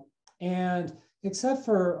 and except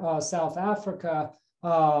for South Africa,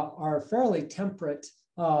 are fairly temperate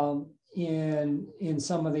in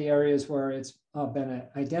some of the areas where it's been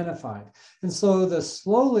identified. And so the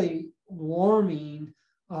slowly warming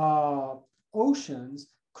oceans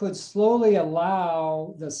could slowly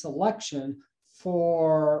allow the selection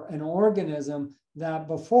for an organism that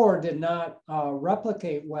before did not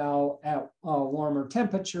replicate well at warmer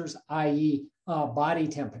temperatures, i.e. Body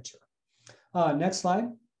temperature. Next slide.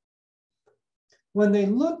 When they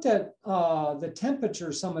looked at the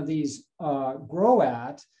temperature some of these grow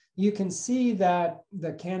at, you can see that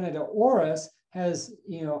the Canada orris has,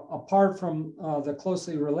 apart from the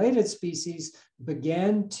closely related species,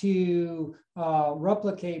 began to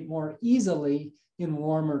replicate more easily in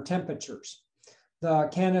warmer temperatures. The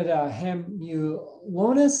Canada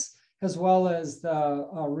hemulonus, as well as the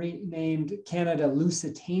renamed Canada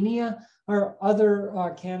lusitania, are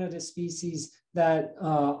other Canada species that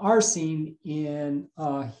are seen in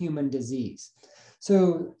human disease.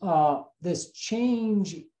 So this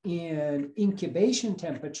change in incubation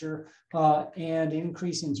temperature and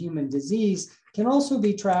increase in human disease can also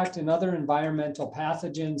be tracked in other environmental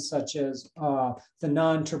pathogens, such as the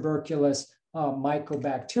non-tuberculous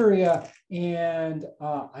mycobacteria. And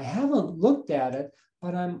I haven't looked at it,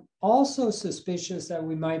 but I'm also suspicious that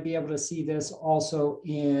we might be able to see this also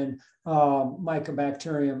in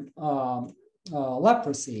Mycobacterium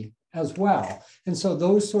leprosy as well. And so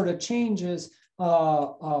those sort of changes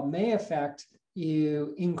may affect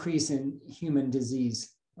increase in human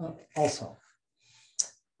disease also.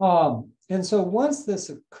 And so once this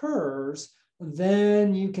occurs,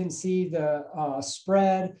 then you can see the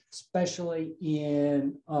spread, especially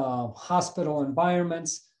in hospital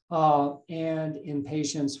environments and in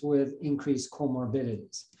patients with increased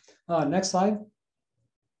comorbidities. Next slide.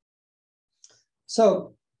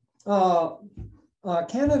 So Candida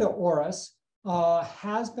auris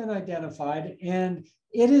has been identified, and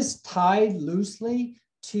it is tied loosely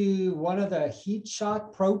to one of the heat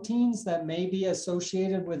shock proteins that may be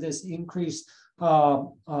associated with this increased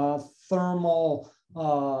thermal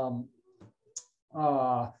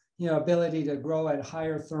ability to grow at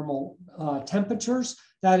higher thermal temperatures,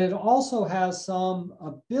 that it also has some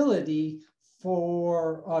ability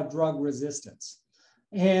for drug resistance.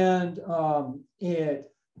 And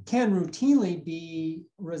it can routinely be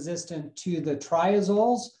resistant to the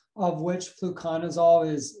triazoles, of which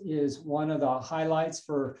fluconazole is one of the highlights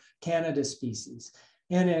for Candida species.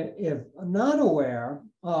 And if not aware,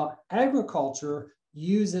 agriculture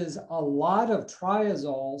uses a lot of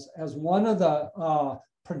triazoles as one of the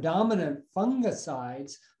predominant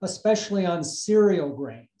fungicides, especially on cereal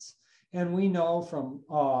grains. And we know from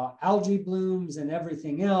algae blooms and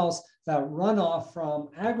everything else that runoff from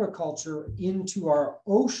agriculture into our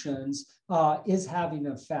oceans is having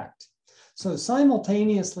an effect. So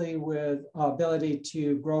simultaneously with ability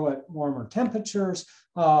to grow at warmer temperatures,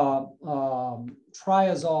 triazole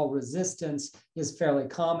resistance is fairly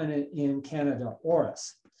common in Candida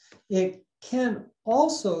auris. It can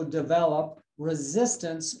also develop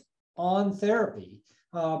resistance on therapy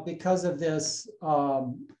because of this,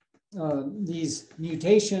 these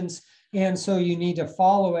mutations. And so you need to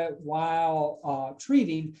follow it while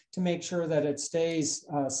treating to make sure that it stays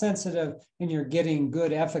sensitive and you're getting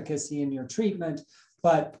good efficacy in your treatment.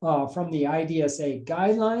 But from the IDSA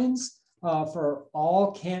guidelines for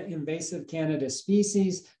all invasive Candida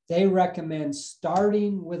species, they recommend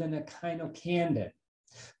starting with an echinocandin.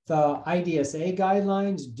 The IDSA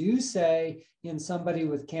guidelines do say in somebody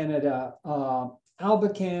with Candida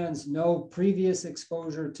albicans, no previous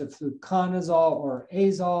exposure to fluconazole or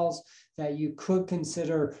azoles, that you could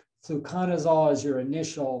consider fluconazole as your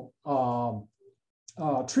initial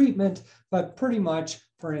treatment. But pretty much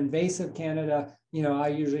for invasive Candida, I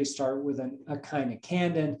usually start with an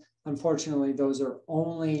echinocandin. Unfortunately, those are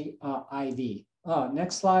only IV.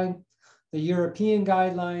 Next slide. The European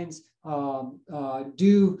guidelines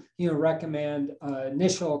do recommend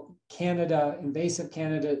initial invasive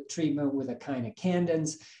Candida treatment with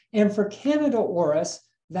echinocandins. And for Candida auris,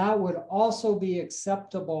 that would also be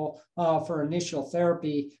acceptable for initial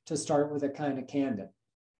therapy to start with echinocandin.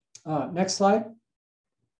 Next slide.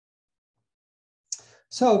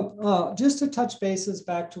 So just to touch bases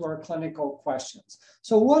back to our clinical questions.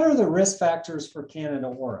 So what are the risk factors for Candida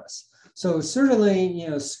auris? So certainly,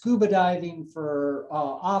 scuba diving for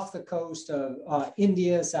off the coast of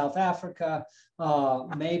India, South Africa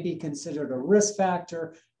may be considered a risk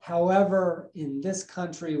factor. However, in this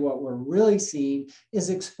country, what we're really seeing is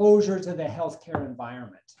exposure to the healthcare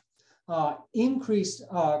environment, increased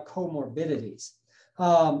comorbidities.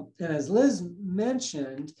 And as Liz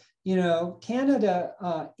mentioned,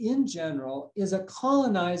 Candida in general is a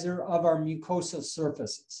colonizer of our mucosal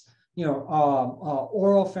surfaces.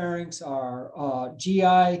 Oropharynx, our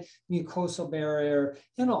GI mucosal barrier,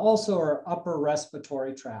 and also our upper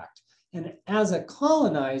respiratory tract. And as a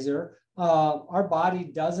colonizer, our body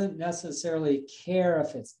doesn't necessarily care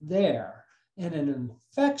if it's there. And an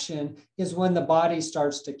infection is when the body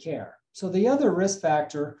starts to care. So the other risk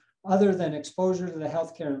factor, other than exposure to the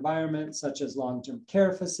healthcare environment, such as long-term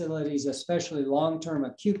care facilities, especially long-term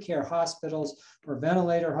acute care hospitals or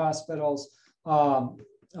ventilator hospitals,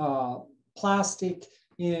 plastic,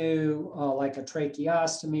 like a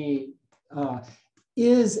tracheostomy,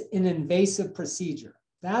 is an invasive procedure.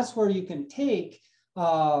 That's where you can take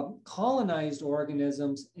colonized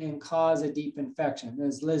organisms and cause a deep infection.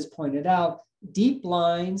 As Liz pointed out, deep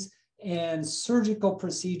lines and surgical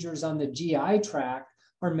procedures on the GI tract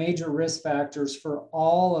are major risk factors for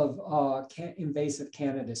all of invasive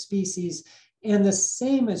Candida species. And the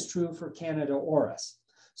same is true for Candida auris.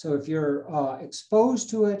 So if you're exposed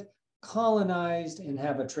to it, colonized, and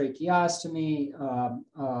have a tracheostomy,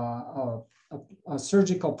 a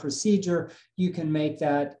surgical procedure, you can make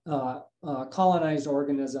that colonized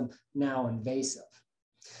organism now invasive.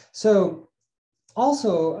 So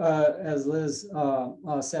also, as Liz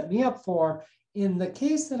set me up for, in the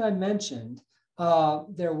case that I mentioned,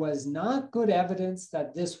 there was not good evidence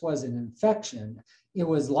that this was an infection. It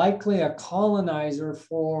was likely a colonizer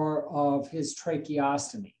of his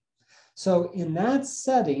tracheostomy. So in that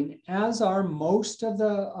setting, as are most of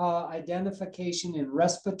the identification in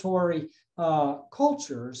respiratory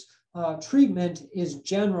cultures, treatment is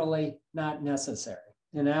generally not necessary.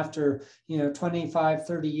 And after 25,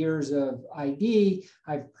 30 years of ID,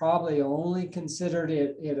 I've probably only considered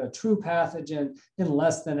it a true pathogen in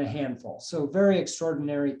less than a handful. So very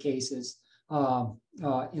extraordinary cases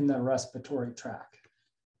in the respiratory tract.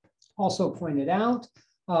 Also pointed out,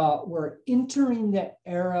 we're entering the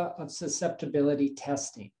era of susceptibility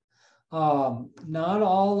testing. Not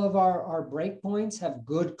all of our breakpoints have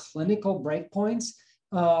good clinical breakpoints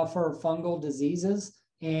for fungal diseases.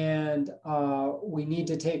 And we need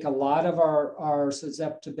to take a lot of our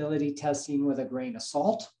susceptibility testing with a grain of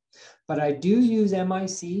salt. But I do use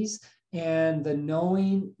MICs, and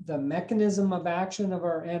knowing the mechanism of action of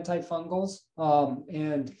our antifungals.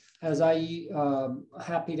 And as I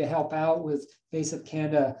happy to help out with invasive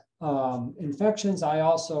Candida infections, I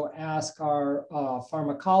also ask our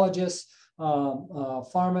pharmacologists,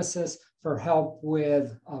 pharmacists for help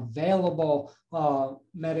with available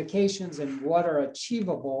medications and what are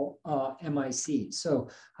achievable MICs. So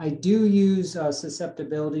I do use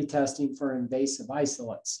susceptibility testing for invasive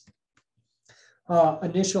isolates.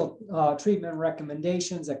 Initial treatment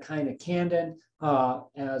recommendations, echinocandin,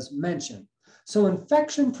 as mentioned. So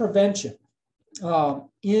infection prevention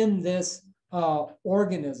in this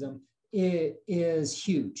organism is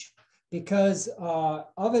huge because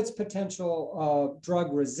of its potential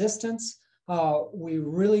drug resistance. We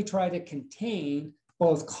really try to contain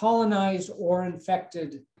both colonized or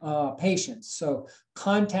infected patients. So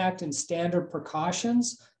contact and standard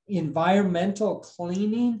precautions, environmental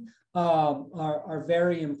cleaning are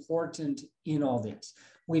very important in all these.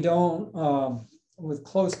 We don't, with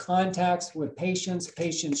close contacts with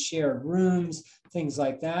patients share rooms, things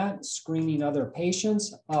like that, screening other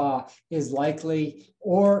patients is likely,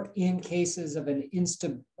 or in cases of an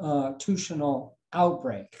institutional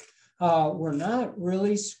outbreak. We're not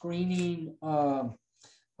really screening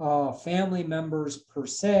family members per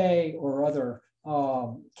se or other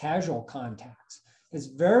casual contacts. It's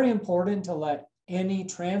very important to let any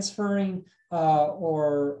transferring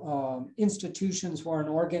or institutions where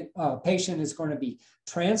an patient is going to be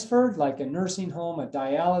transferred, like a nursing home, a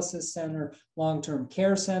dialysis center, long-term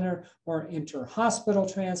care center, or inter-hospital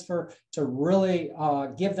transfer, to really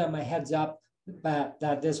give them a heads up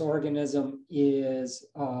that this organism is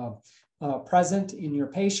present in your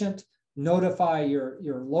patient. Notify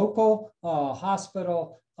your local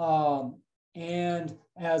hospital, and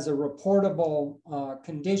as a reportable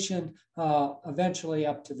condition, eventually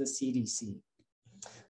up to the CDC.